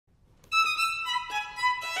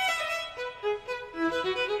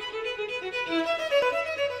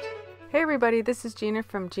everybody, this is Gina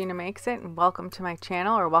from Gina Makes It, and welcome to my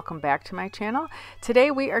channel, or welcome back to my channel. Today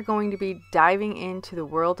we are going to be diving into the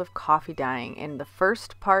world of coffee dyeing in the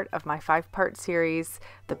first part of my 5-part series,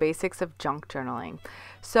 The Basics of Junk Journaling.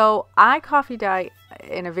 So I coffee dye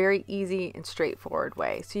in a very easy and straightforward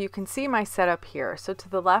way. So you can see my setup here. So to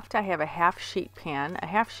the left I have a half sheet pan. A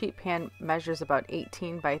half sheet pan measures about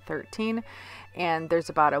 18 by 13, and there's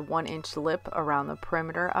about a 1-inch lip around the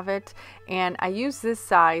perimeter of it. And I use this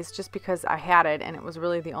size just because I had it, and it was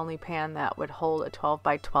really the only pan that would hold a 12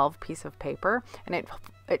 by 12 piece of paper, and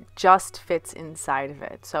it just fits inside of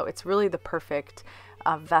it. So it's really the perfect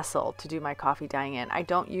vessel to do my coffee dyeing in. I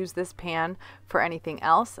don't use this pan for anything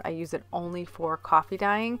else. I use it only for coffee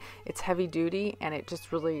dyeing. It's heavy duty and it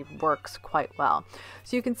just really works quite well.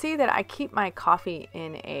 So you can see that I keep my coffee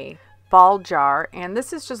in a ball jar, and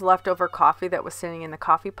this is just leftover coffee that was sitting in the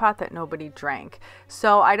coffee pot that nobody drank.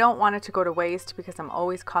 So I don't want it to go to waste because I'm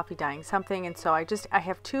always coffee dyeing something, and so I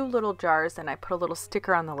have 2 little jars, and I put a little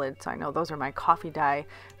sticker on the lid so I know those are my coffee dye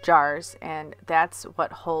jars, and that's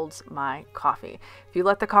what holds my coffee. If you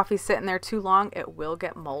let the coffee sit in there too long, it will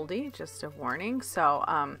get moldy, just a warning. So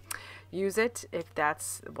use it if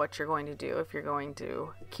that's what you're going to do. If you're going to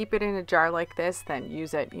keep it in a jar like this, then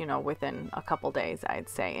use it, you know, within a couple days, I'd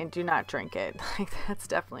say, and do not drink it. That's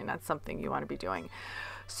definitely not something you want to be doing.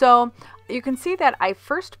 So you can see that I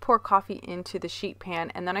first pour coffee into the sheet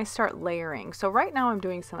pan, and then I start layering. So right now I'm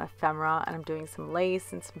doing some ephemera, and I'm doing some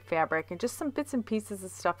lace and some fabric and just some bits and pieces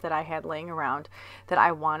of stuff that I had laying around that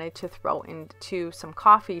I wanted to throw into some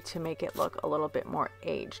coffee to make it look a little bit more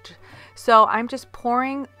aged. So I'm just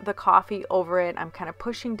pouring the coffee over it. I'm kind of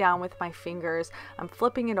pushing down with my fingers. I'm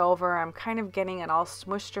flipping it over. I'm kind of getting it all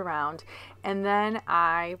smushed around, and then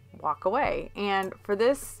I walk away. And for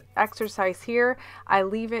this exercise here, I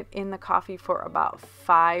leave it in the coffee for about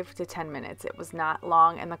 5 to 10 minutes. It was not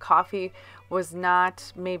long, and the coffee was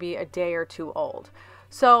not maybe a day or 2 old.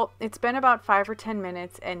 So it's been about 5 or 10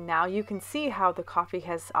 minutes, and now you can see how the coffee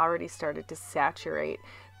has already started to saturate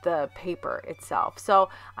the paper itself. So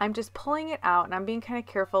I'm just pulling it out, and I'm being kind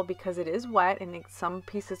of careful because it is wet and some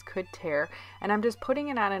pieces could tear, and I'm just putting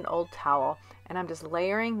it on an old towel, and I'm just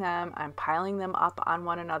layering them. I'm piling them up on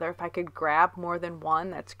one another. If I could grab more than one,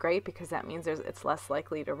 that's great, because that means it's less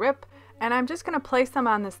likely to rip. And I'm just going to place them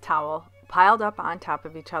on this towel piled up on top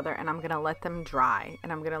of each other, and I'm going to let them dry,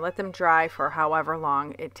 and I'm going to let them dry for however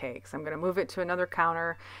long it takes. I'm going to move it to another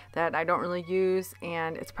counter that I don't really use,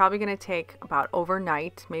 and it's probably going to take about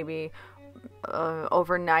overnight, maybe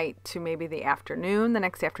overnight to maybe the afternoon, the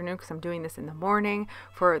next afternoon, because I'm doing this in the morning,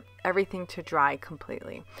 for everything to dry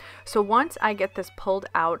completely. So once I get this pulled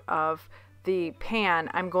out of the pan,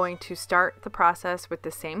 I'm going to start the process with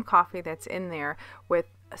the same coffee that's in there with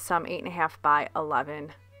some 8.5 by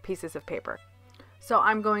 11 pieces of paper. So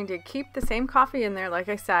I'm going to keep the same coffee in there, like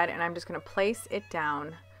I said, and I'm just going to place it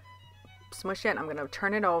down, smush it, and I'm going to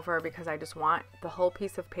turn it over because I just want the whole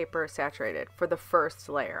piece of paper saturated for the first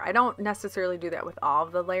layer. I don't necessarily do that with all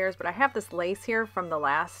of the layers, but I have this lace here from the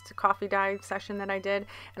last coffee dye session that I did,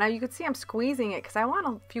 and now you can see I'm squeezing it because I want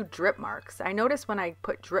a few drip marks. I notice when I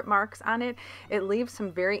put drip marks on it, it leaves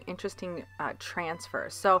some very interesting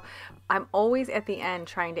transfers. So I'm always at the end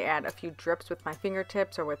trying to add a few drips with my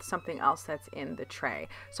fingertips or with something else that's in the tray.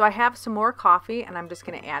 So I have some more coffee, and I'm just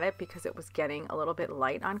going to add it because it was getting a little bit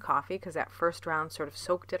light on coffee, because that first round sort of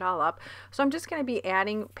soaked it all up. So I'm just going to be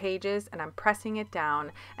adding pages, and I'm pressing it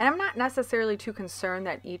down, and I'm not necessarily too concerned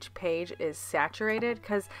that each page is saturated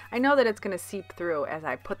because I know that it's going to seep through as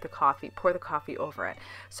I pour the coffee over it.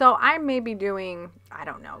 So I may be doing, I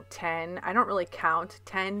don't know, 10, I don't really count,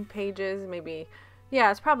 10 pages, maybe. Yeah,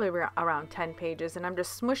 it's probably around 10 pages, and I'm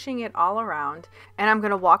just smushing it all around, and I'm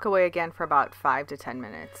going to walk away again for about 5 to 10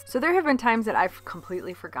 minutes. So there have been times that I've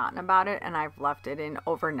completely forgotten about it, and I've left it in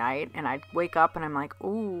overnight, and I'd wake up and I'm like,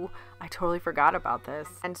 ooh, I totally forgot about this.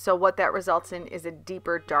 And so what that results in is a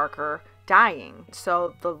deeper, darker dyeing.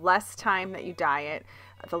 So the less time that you dye it,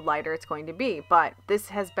 the lighter it's going to be. But this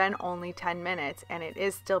has been only 10 minutes, and it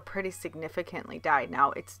is still pretty significantly dyed.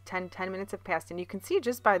 Now it's 10 minutes have passed, and you can see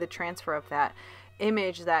just by the transfer of that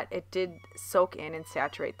image that it did soak in and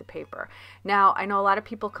saturate the paper. Now I know a lot of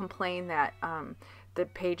people complain that the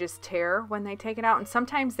pages tear when they take it out, and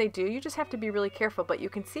sometimes they do. You just have to be really careful, but you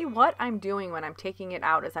can see what I'm doing when I'm taking it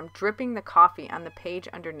out is I'm dripping the coffee on the page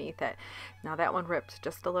underneath it. Now that one ripped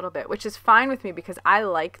just a little bit, which is fine with me because I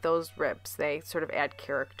like those rips. They sort of add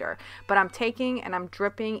character. But I'm taking and I'm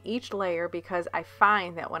dripping each layer because I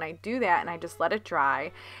find that when I do that and I just let it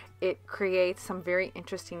dry, it creates some very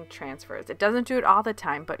interesting transfers. It doesn't do it all the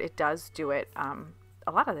time, but it does do it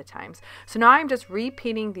a lot of the times. So now I'm just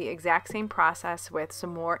repeating the exact same process with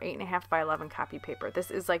some more 8.5 by 11 copy paper.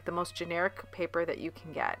 This is like the most generic paper that you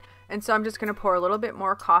can get. And so I'm just going to pour a little bit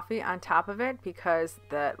more coffee on top of it because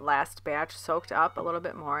the last batch soaked up a little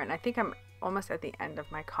bit more. And I think I'm almost at the end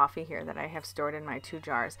of my coffee here that I have stored in my 2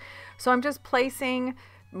 jars. So I'm just placing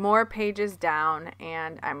more pages down,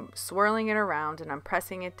 and I'm swirling it around, and I'm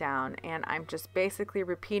pressing it down, and I'm just basically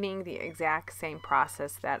repeating the exact same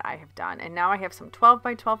process that I have done. And now I have some 12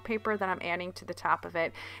 by 12 paper that I'm adding to the top of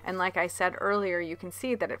it, and like I said earlier, you can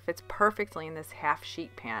see that it fits perfectly in this half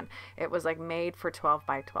sheet pan. It was like made for 12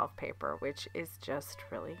 by 12 paper, which is just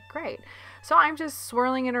really great. So I'm just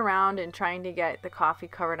swirling it around and trying to get the coffee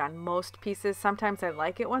covered on most pieces. Sometimes I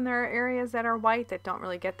like it when there are areas that are white that don't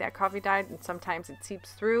really get that coffee dyed, and sometimes it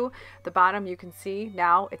seeps through the bottom. You can see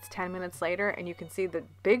now it's 10 minutes later, and you can see the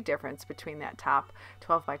big difference between that top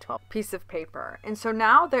 12 by 12 piece of paper. And so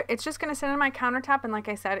now it's just going to sit on my countertop, and like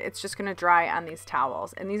I said, it's just going to dry on these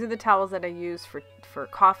towels. And these are the towels that I use for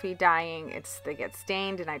coffee dyeing. They get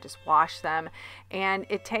stained, and I just wash them. And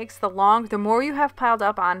it takes the more you have piled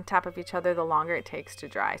up on top of each other, the longer it takes to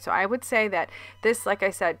dry. So I would say that this, like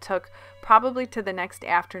I said, took probably to the next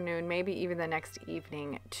afternoon, maybe even the next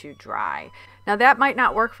evening to dry. Now that might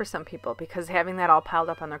not work for some people because having that all piled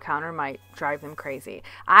up on their counter might drive them crazy.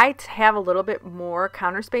 I have a little bit more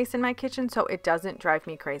counter space in my kitchen, so it doesn't drive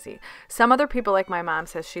me crazy. Some other people, like my mom,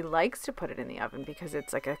 says she likes to put it in the oven because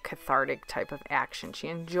it's like a cathartic type of action. She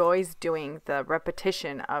enjoys doing the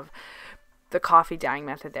repetition of the coffee dyeing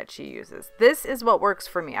method that she uses. This is what works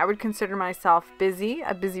for me. I would consider myself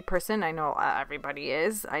a busy person. I know everybody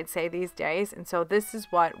is, I'd say these days. And so this is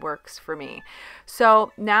what works for me.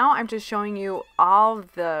 So now I'm just showing you all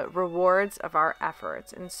of the rewards of our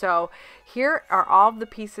efforts. And so here are all of the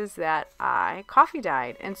pieces that I coffee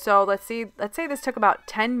dyed. And so let's say this took about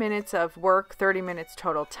 10 minutes of work, 30 minutes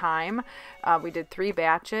total time. We did 3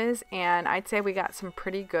 batches, and I'd say we got some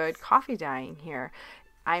pretty good coffee dyeing here.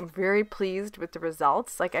 I'm very pleased with the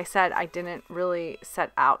results. Like I said, I didn't really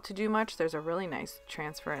set out to do much. There's a really nice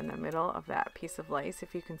transfer in the middle of that piece of lace,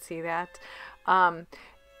 if you can see that.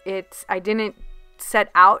 I didn't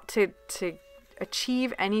set out to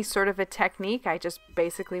achieve any sort of a technique. I just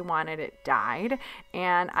basically wanted it dyed,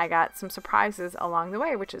 and I got some surprises along the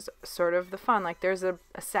way, which is sort of the fun. Like there's a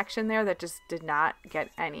section there that just did not get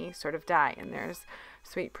any sort of dye, and there's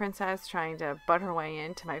Sweet Princess trying to butt her way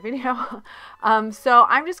into my video. So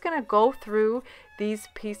I'm just going to go through these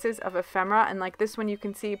pieces of ephemera, and like this one, you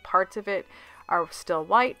can see parts of it are still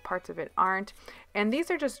white, parts of it aren't. And these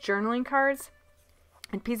are just journaling cards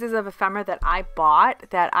and pieces of ephemera that I bought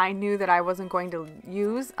that I knew that I wasn't going to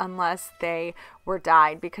use unless they were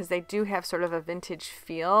dyed, because they do have sort of a vintage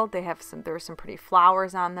feel. There are some pretty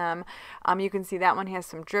flowers on them. You can see that one has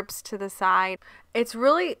some drips to the side. It's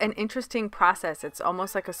really an interesting process. It's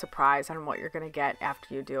almost like a surprise on what you're going to get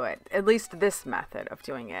after you do it, at least this method of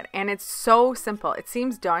doing it. And it's so simple. It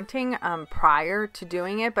seems daunting prior to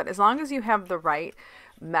doing it, but as long as you have the right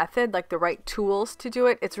method, like the right tools to do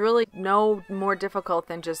it, it's really no more difficult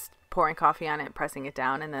than just pouring coffee on it, pressing it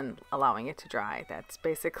down, and then allowing it to dry. That's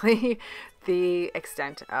basically the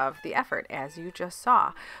extent of the effort, as you just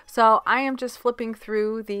saw. So I am just flipping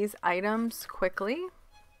through these items quickly.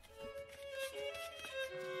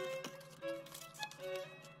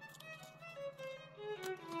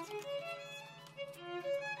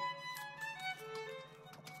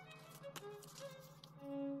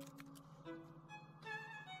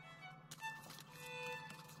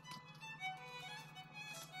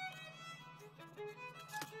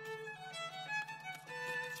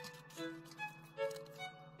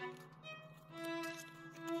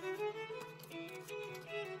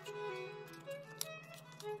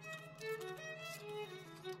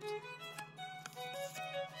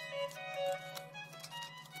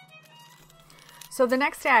 So the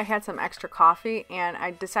next day I had some extra coffee, and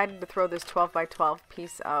I decided to throw this 12 by 12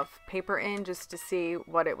 piece of paper in just to see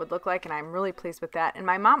what it would look like, and I'm really pleased with that. And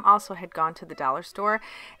my mom also had gone to the dollar store,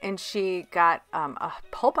 and she got a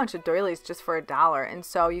whole bunch of doilies just for $1. And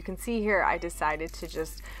so you can see here I decided to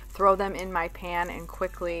just throw them in my pan and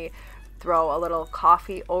quickly throw a little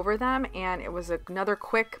coffee over them, and it was another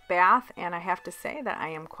quick bath, and I have to say that I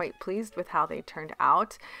am quite pleased with how they turned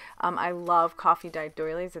out. I love coffee dyed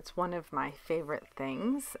doilies. It's one of my favorite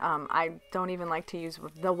things. I don't even like to use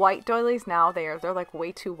the white doilies now. They're like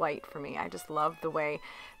way too white for me. I just love the way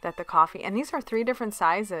that the coffee, and these are 3 different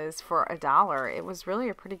sizes for $1. It was really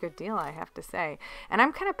a pretty good deal, I have to say. And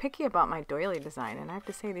I'm kind of picky about my doily design, and I have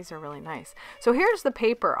to say these are really nice. So here's the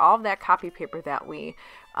paper, all of that copy paper that we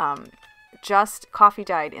just coffee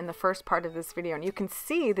dyed in the first part of this video, and you can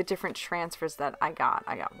see the different transfers that I got.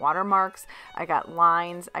 I got watermarks, I got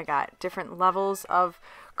lines, I got different levels of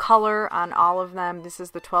color on all of them. This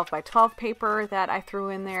is the 12 by 12 paper that I threw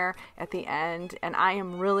in there at the end, and I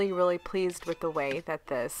am really, really pleased with the way that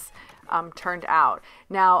this turned out.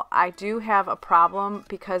 Now, I do have a problem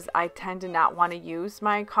because I tend to not want to use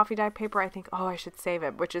my coffee dye paper. I think, oh, I should save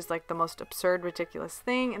it, which is like the most absurd, ridiculous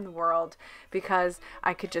thing in the world, because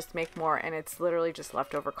I could just make more, and it's literally just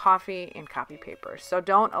leftover coffee and copy paper. So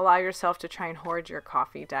don't allow yourself to try and hoard your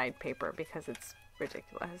coffee dyed paper, because it's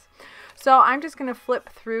ridiculous. So I'm just going to flip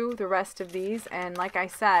through the rest of these, and like I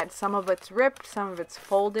said, some of it's ripped, some of it's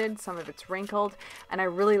folded, some of it's wrinkled, and I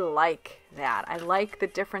really like that. I like the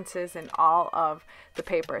differences in all of the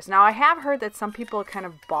papers. Now, I have heard that some people kind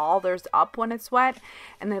of ball theirs up when it's wet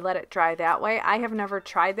and they let it dry that way. I have never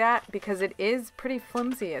tried that because it is pretty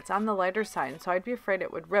flimsy. It's on the lighter side, and so I'd be afraid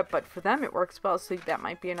it would rip, but for them it works well, so that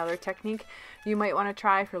might be another technique you might want to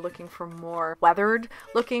try if you're looking for more weathered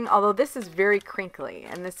looking, although this is very crinkly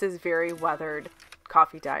and this is very weathered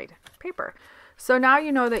coffee dyed paper. So now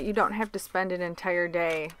you know that you don't have to spend an entire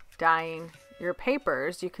day dyeing your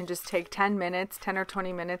papers. You can just take 10 minutes, 10 or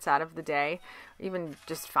 20 minutes out of the day, even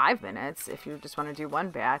just 5 minutes if you just want to do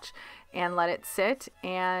one batch, and let it sit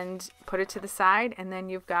and put it to the side, and then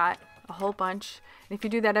you've got a whole bunch. And if you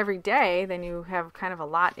do that every day, then you have kind of a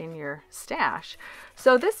lot in your stash.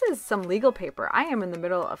 So this is some legal paper. I am in the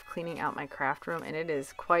middle of cleaning out my craft room, and it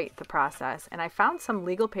is quite the process. And I found some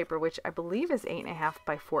legal paper, which I believe is 8.5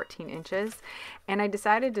 by 14 inches. And I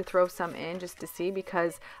decided to throw some in just to see,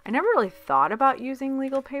 because I never really thought about using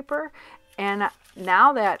legal paper. And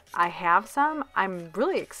now that I have some, I'm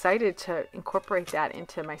really excited to incorporate that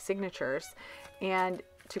into my signatures and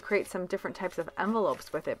to create some different types of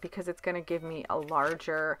envelopes with it, because it's going to give me a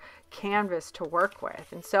larger canvas to work with.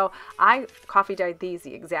 And so I coffee dyed these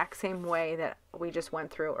the exact same way that we just went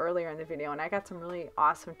through earlier in the video, and I got some really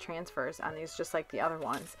awesome transfers on these, just like the other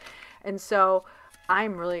ones. And so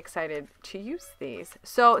I'm really excited to use these.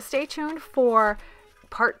 So stay tuned for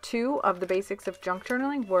part 2 of the basics of junk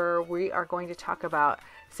journaling, where we are going to talk about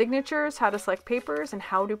signatures, how to select papers, and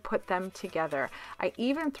how to put them together. I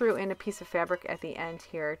even threw in a piece of fabric at the end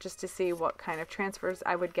here just to see what kind of transfers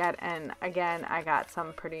I would get, and again, I got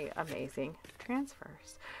some pretty amazing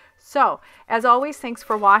transfers. So, as always, thanks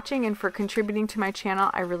for watching and for contributing to my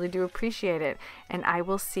channel. I really do appreciate it. And I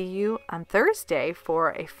will see you on Thursday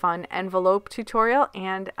for a fun envelope tutorial,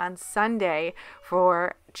 and on Sunday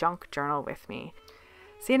for Junk Journal with me.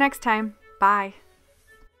 See you next time. Bye.